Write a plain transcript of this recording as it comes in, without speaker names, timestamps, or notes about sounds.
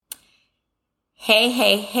Hey,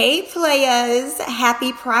 hey, hey, players.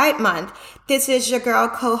 Happy Pride Month. This is your girl,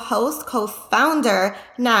 co-host, co-founder,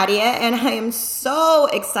 Nadia, and I am so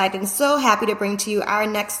excited and so happy to bring to you our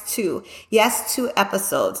next two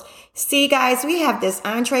episodes. See, guys, we have this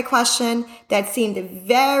entree question that seemed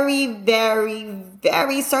very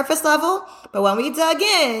surface level, but when we dug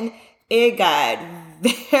in, it got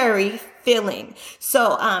very filling.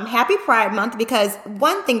 So, happy Pride Month, because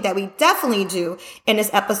one thing that we definitely do in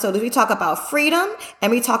this episode is we talk about freedom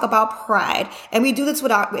and we talk about pride. And we do this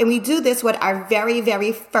with our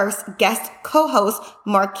very first guest co-host,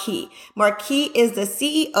 Marquis. Marquis is the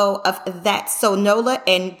CEO of That So Nola,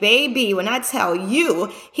 and baby, when I tell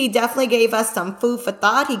you, he definitely gave us some food for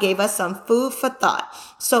thought.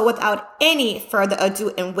 So without any further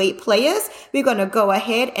ado and wait, players, we're going to go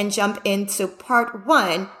ahead and jump into part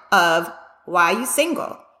one of Why You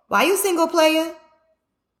Single? Why You Single, player?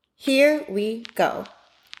 Here we go.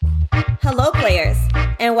 Hello, players,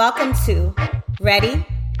 and welcome to Ready,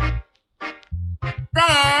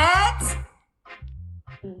 Set,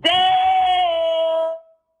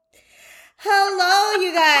 Hello,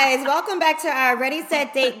 you guys. Welcome back to our Ready,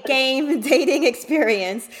 Set, Date game dating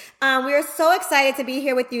experience. We are so excited to be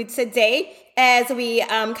here with you today as we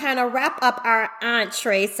kind of wrap up our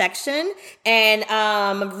entree section. And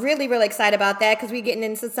really excited about that because we're getting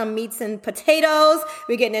into some meats and potatoes.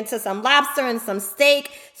 We're getting into some lobster and some steak.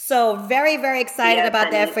 So very excited about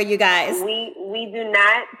that for you guys. We do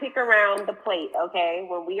not pick around the plate, okay?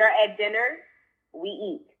 When we are at dinner, we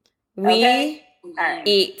eat. Okay?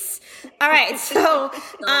 Eat. All right. So,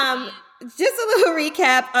 just a little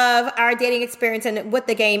recap of our dating experience and what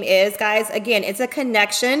the game is, guys. Again, it's a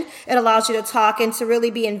connection. It allows you to talk and to really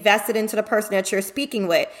be invested into the person that you're speaking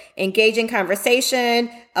with. Engaging conversation,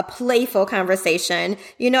 a playful conversation.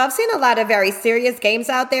 You know, I've seen a lot of very serious games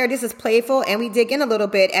out there. This is playful, and we dig in a little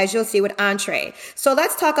bit, as you'll see with Entree. So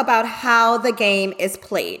let's talk about how the game is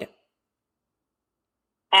played.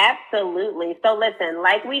 Absolutely. So listen,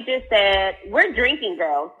 like we just said, we're drinking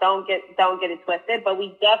girls. Don't get it twisted, but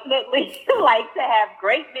we definitely like to have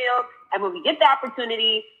great meals. And when we get the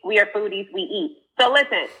opportunity, we are foodies, we eat. So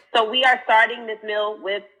listen, we are starting this meal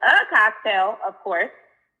with a cocktail, of course.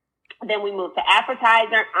 Then we move to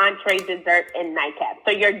appetizer, entree, dessert, and nightcap.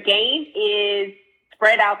 So your game is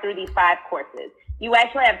spread out through these 5 courses. You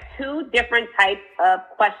actually have 2 different types of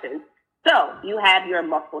questions. So you have your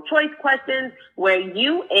multiple choice questions where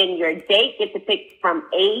you and your date get to pick from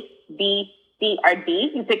A, B, C, or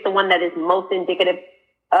D. You pick the one that is most indicative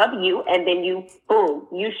of you, and then you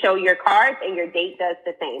show your cards and your date does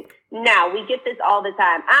the same. Now, we get this all the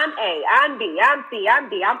time. I'm A, I'm B, I'm C, I'm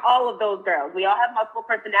D. I'm all of those girls. We all have multiple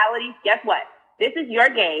personalities. Guess what? This is your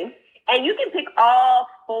game. And you can pick all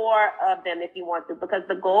 4 of them if you want to, because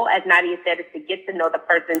the goal, as Nadia said, is to get to know the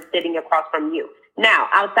person sitting across from you. Now,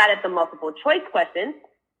 outside of the multiple choice questions,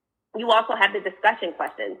 you also have the discussion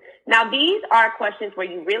questions. Now, these are questions where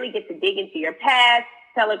you really get to dig into your past,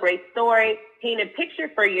 tell a great story, paint a picture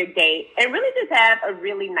for your date, and really just have a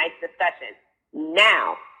really nice discussion.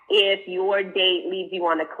 Now, if your date leaves you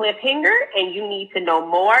on a cliffhanger and you need to know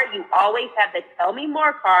more, you always have the Tell Me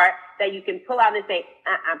More card that you can pull out and say,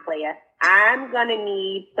 player, I'm going to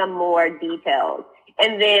need some more details.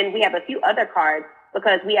 And then we have a few other cards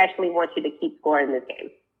because we actually want you to keep score in this game.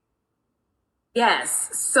 Yes.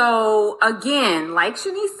 So again, like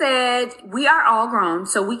Shanice said, we are all grown,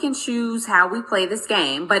 so we can choose how we play this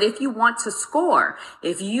game. But if you want to score,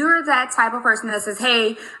 if you're that type of person that says,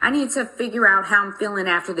 hey, I need to figure out how I'm feeling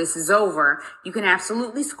after this is over, you can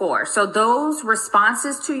absolutely score. So those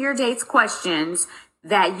responses to your date's questions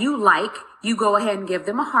that you like, you go ahead and give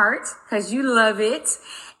them a heart because you love it.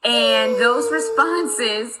 And those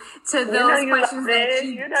responses to those questions that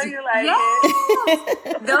you like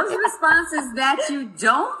it. Those responses that you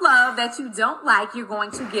don't love, that you don't like, you're going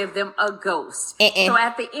to give them a ghost. So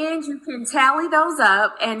at the end, you can tally those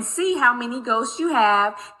up and see how many ghosts you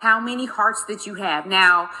have, how many hearts that you have.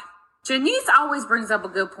 Now, Janice always brings up a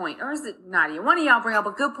good point, or is it Nadia? One of y'all bring up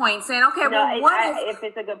a good point saying, okay, if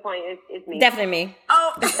it's a good point, it's me. Definitely me.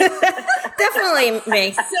 Oh, definitely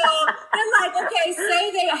me. So they're like, okay,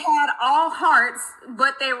 say they had all hearts,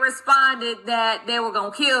 but they responded that they were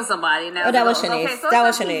going to kill somebody. Now, that was Shanice. Okay, so that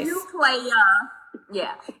was Shanice. You play,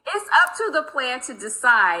 yeah. It's up to the player to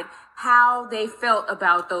decide how they felt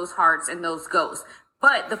about those hearts and those ghosts.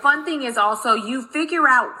 But the fun thing is also you figure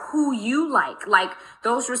out who you like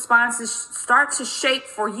those responses start to shape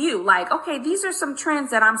for you. Like, okay, these are some trends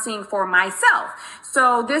that I'm seeing for myself.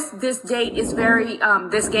 So this date is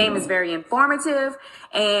this game is very informative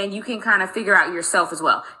and you can kind of figure out yourself as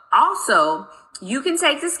well. Also, you can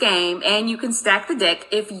take this game and you can stack the deck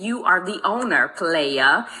if you are the owner,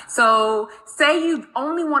 playa. So say you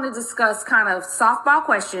only want to discuss kind of softball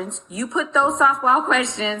questions. You put those softball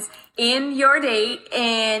questions in your date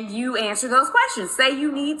and you answer those questions. Say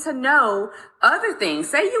you need to know other things.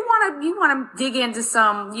 Say you want to dig into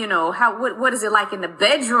some, what is it like in the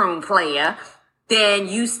bedroom, playa? Then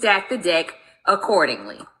you stack the deck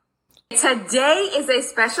accordingly. Today is a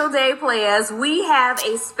special day, players. We have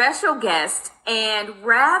a special guest, and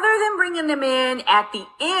rather than bringing them in at the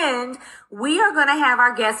end, we are going to have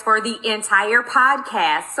our guest for the entire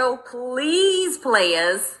podcast. So please,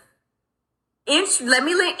 players, let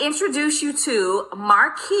me introduce you to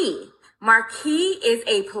Marquis. Marquis is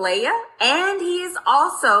a player, and he is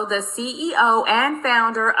also the CEO and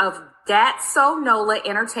founder of That's So Nola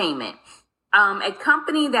Entertainment. A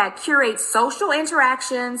company that curates social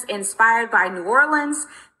interactions inspired by New Orleans,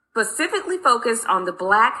 specifically focused on the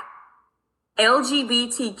Black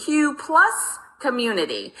LGBTQ plus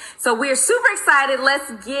community. So we're super excited.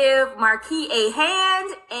 Let's give Marquis a hand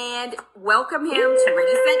and welcome him to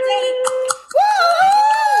Recent Date.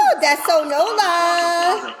 Woo! That's So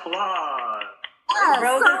Nola. Applause.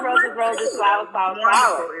 Roses, flowers.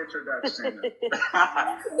 Wonderful introduction.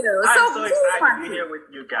 I'm so excited to be here with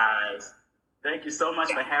you guys. Thank you so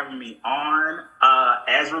much for having me on.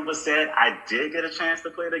 As Ruba said, I did get a chance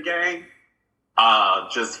to play the game.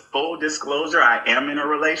 Just full disclosure, I am in a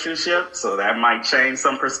relationship, so that might change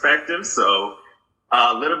some perspective. So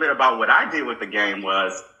a little bit about what I did with the game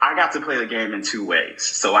was I got to play the game in two ways.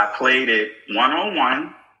 So I played it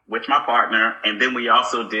one-on-one with my partner, and then we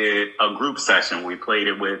also did a group session. We played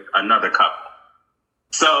it with another couple.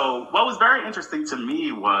 So what was very interesting to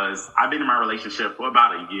me was I've been in my relationship for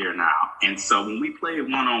about a year now. And so when we played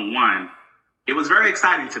one-on-one, it was very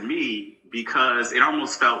exciting to me because it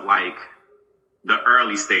almost felt like the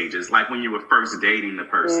early stages, like when you were first dating the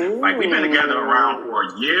person. Like we've been together around for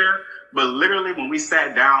a year, but literally when we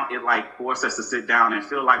sat down, it like forced us to sit down and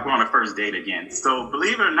feel like we're on a first date again. So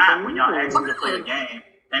believe it or not, when y'all asked me to play the game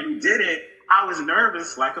and we did it, I was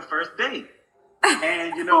nervous like a first date.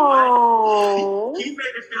 And you know what? He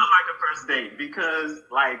made it feel like a first date because,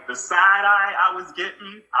 like, the side eye I was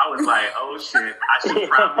getting, I was like, oh shit, I should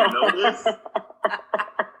probably know this.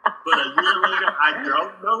 But a year later, I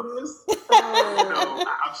don't know this. So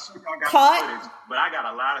I'm sure I got the footage, but I got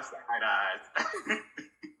a lot of side eyes.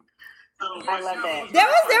 I love that. There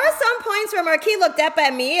were some points where Marquis looked up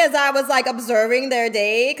at me as I was like observing their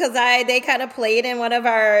day because they kind of played in one of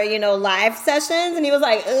our live sessions, and he was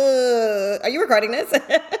like, "Are you recording this?"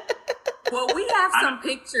 Well, we have some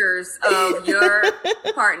pictures of your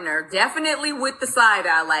partner, definitely with the side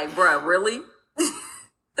eye, like, bruh, really?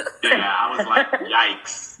 Yeah, I was like,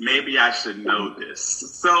 yikes, maybe I should know this.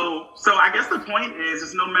 So I guess the point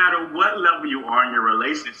is no matter what level you are in your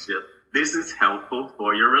relationship, this is helpful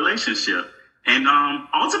for your relationship. And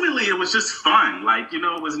ultimately, it was just fun. Like, it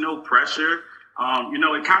was no pressure.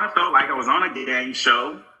 It kind of felt like I was on a game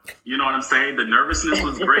show. You know what I'm saying? The nervousness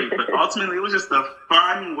was great, but ultimately, it was just a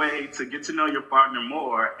fun way to get to know your partner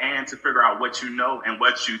more and to figure out what you know and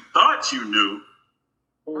what you thought you knew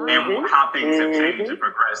and how things have changed and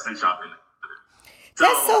progressed since y'all been together.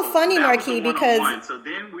 That's so funny, Marquis, because... So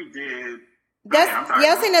then we did... I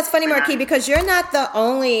was saying that's funny, Marquis, because you're not the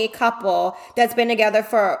only couple that's been together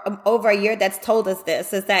for over a year that's told us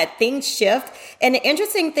this, is that things shift. And the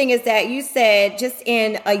interesting thing is that you said just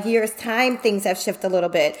in a year's time, things have shifted a little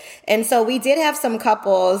bit. And so we did have some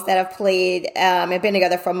couples that have played and been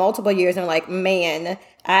together for multiple years and like, man,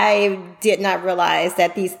 I did not realize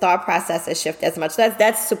that these thought processes shift as much.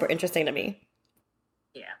 That's super interesting to me.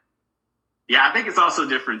 Yeah, I think it's also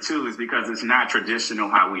different too, is because it's not traditional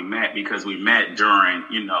how we met, because we met during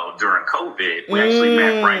COVID. We actually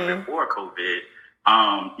met right before COVID.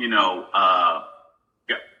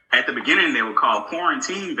 At the beginning they were called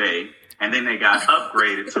Quarantine Bay, and then they got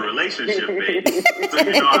upgraded to Relationship Bay. So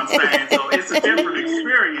you know what I'm saying? So it's a different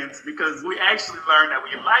experience because we actually learned that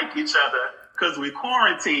we like each other because we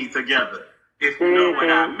quarantined together, if you know what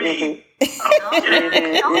I mean. But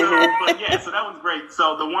yeah, so that was great.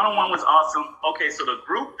 So the one-on-one was awesome. Okay, so the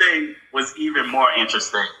group thing was even more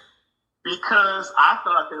interesting because I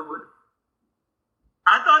thought it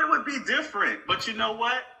would be different. But you know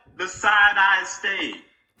what? The side eye stayed.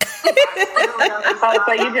 So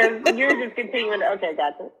you're just continuing. Okay,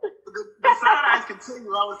 gotcha. The side eyes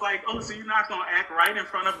continue. I was like, oh, so you're not gonna act right in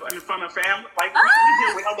front of family? Like we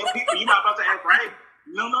deal with other people. You're not about to act right.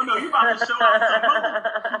 No, you about to show off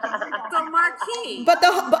So Marquis. But the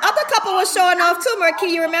other couple was showing off too,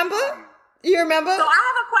 Marquis. You remember? So I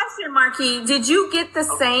have a question, Marquis. Did you get the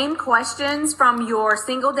same questions from your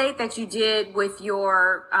single date that you did with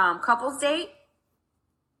your couples date?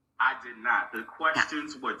 I did not. The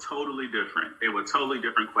questions were totally different. They were totally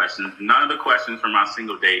different questions. None of the questions from my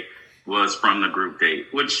single date was from the group date,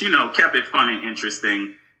 which, kept it fun and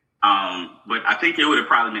interesting. But I think it would have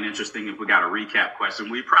probably been interesting if we got a recap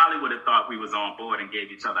question. We probably would have thought we was on board and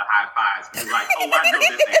gave each other high fives. We were like, oh, I know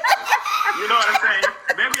this answer. You know what I'm saying?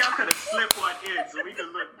 Maybe I could have slipped one in so we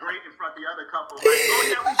could look great in front of the other couple. Like, oh,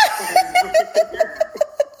 yeah, we got it.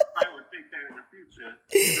 I would think that in the future.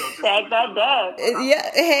 Stack that deck.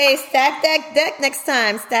 Yeah, hey, stack that deck next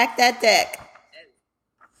time. Stack that deck.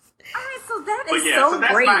 All right, so that is so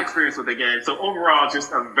that's great. my experience with the game. So overall,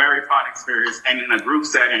 just a very fun experience. And in a group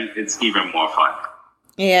setting, it's even more fun.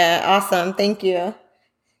 Yeah, awesome. Thank you.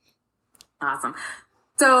 Awesome.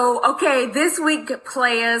 So, okay, this week,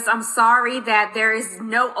 players, I'm sorry that there is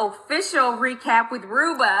no official recap with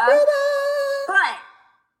Ruba. But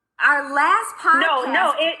our last podcast...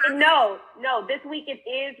 No. This week it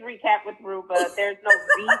is recap with Ruba. There's no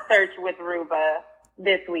research with Ruba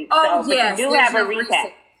this week. Oh, so, yes. But you do have a recap.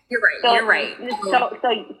 Research. You're right. So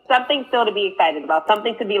something still to be excited about,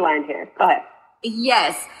 something to be learned here. Go ahead.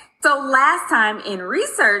 Yes. So last time in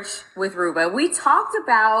research with Ruba, we talked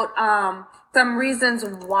about some reasons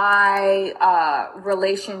why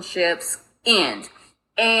relationships end.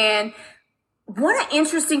 And one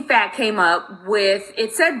interesting fact came up with,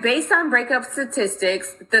 it said based on breakup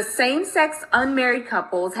statistics, the same-sex unmarried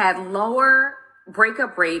couples had lower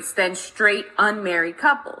breakup rates than straight unmarried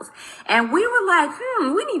couples. And we were like,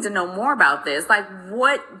 we need to know more about this. Like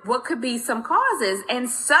what could be some causes? And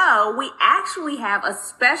so we actually have a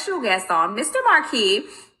special guest on, Mr. Marquis,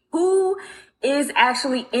 who is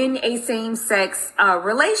actually in a same-sex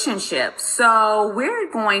relationship. So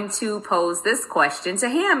we're going to pose this question to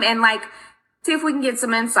him and see if we can get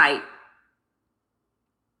some insight.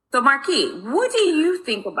 So Marquis, what do you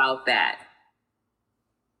think about that?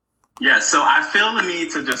 Yeah, so I feel the need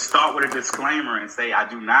to just start with a disclaimer and say I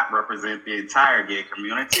do not represent the entire gay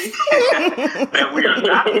community, that we are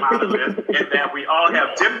not monolith, and that we all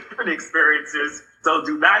have different experiences. So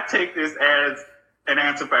do not take this as an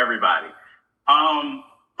answer for everybody.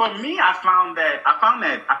 For me, I found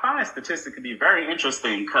that statistic to be very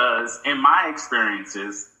interesting because in my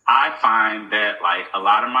experiences, I find that a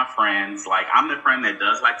lot of my friends, I'm the friend that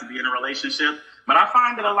does like to be in a relationship. But I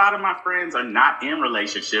find that a lot of my friends are not in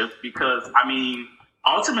relationships because,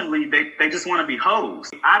 ultimately, they just want to be hoes.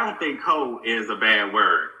 I don't think hoe is a bad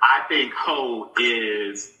word. I think hoe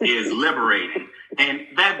is liberating. And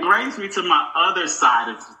that brings me to my other side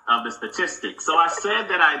of the statistics. So I said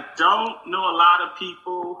that I don't know a lot of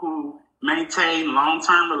people who maintain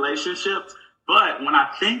long-term relationships. But when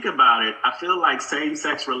I think about it, I feel like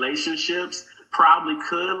same-sex relationships probably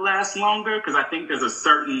could last longer because I think there's a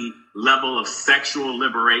certain level of sexual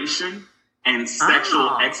liberation and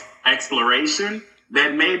sexual exploration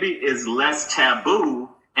that maybe is less taboo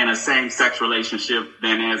in a same-sex relationship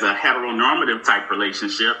than as a heteronormative type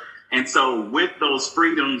relationship. And so with those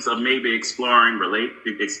freedoms of maybe exploring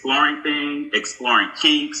things, exploring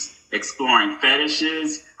kinks, exploring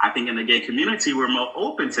fetishes, I think in the gay community, we're more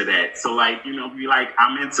open to that. So be like,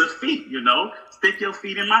 I'm into feet, stick your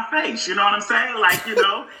feet in my face. You know what I'm saying?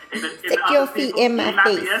 Stick your feet in my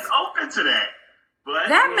face. Be as open to that. But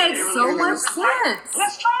that makes so much sense.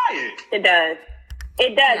 Let's try it. It does.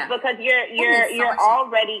 Yeah. Because you're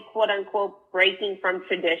already quote unquote breaking from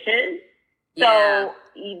tradition. So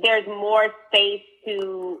there's more space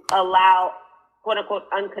to allow quote unquote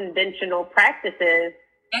unconventional practices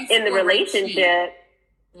in the relationship.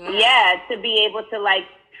 Yeah, to be able to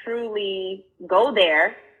truly go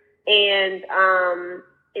there and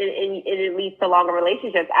it leads to longer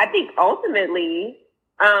relationships. I think ultimately,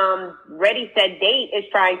 Ready Set Date is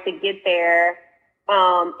trying to get there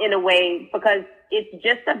in a way because it's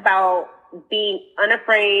just about being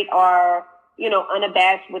unafraid or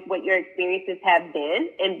unabashed with what your experiences have been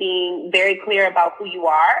and being very clear about who you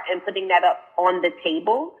are and putting that up on the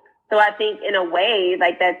table. So I think in a way,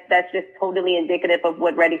 that's just totally indicative of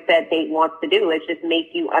what Ready Set Date wants to do. It's just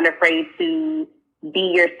make you unafraid to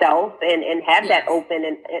be yourself and have that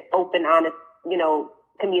open, honest,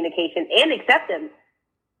 communication and acceptance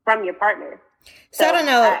from your partner. So I don't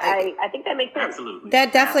know. I think that makes sense. Absolutely.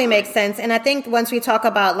 That definitely makes sense. And I think once we talk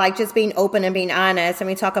about just being open and being honest, and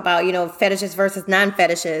we talk about, fetishes versus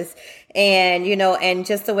non-fetishes and, and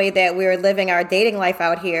just the way that we're living our dating life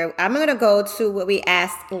out here, I'm going to go to what we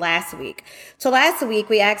asked last week. So last week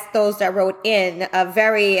we asked those that wrote in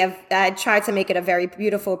I tried to make it a very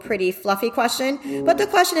beautiful, pretty, fluffy question. But the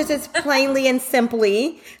question is just plainly and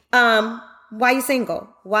simply, why are you single?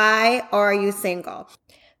 Why are you single?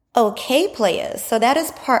 Okay, players. So that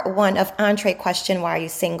is part 1 of Entree Question, Why Are You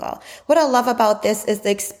Single? What I love about this is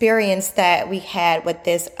the experience that we had with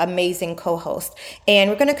this amazing co-host. And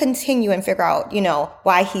we're going to continue and figure out,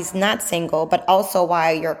 why he's not single, but also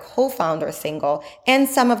why your co-founder is single, and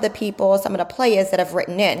some of the players that have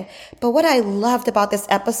written in. But what I loved about this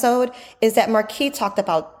episode is that Marquis talked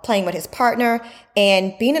about playing with his partner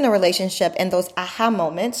and being in a relationship and those aha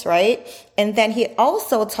moments, right? And then he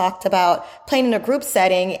also talked about playing in a group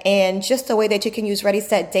setting and just the way that you can use Ready,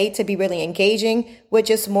 Set, Date to be really engaging with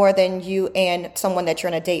just more than you and someone that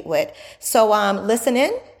you're on a date with. So listen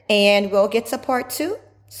in, and we'll get to part 2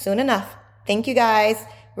 soon enough. Thank you, guys.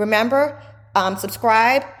 Remember,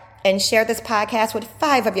 subscribe and share this podcast with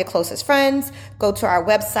 5 of your closest friends. Go to our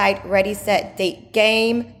website,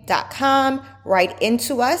 readysetdategame.com. Write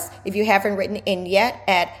into us if you haven't written in yet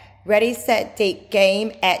at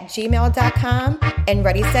readysetdategame@gmail.com and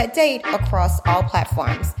Ready Set Date across all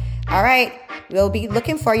platforms. All right, we'll be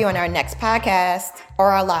looking for you on our next podcast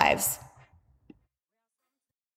or our lives.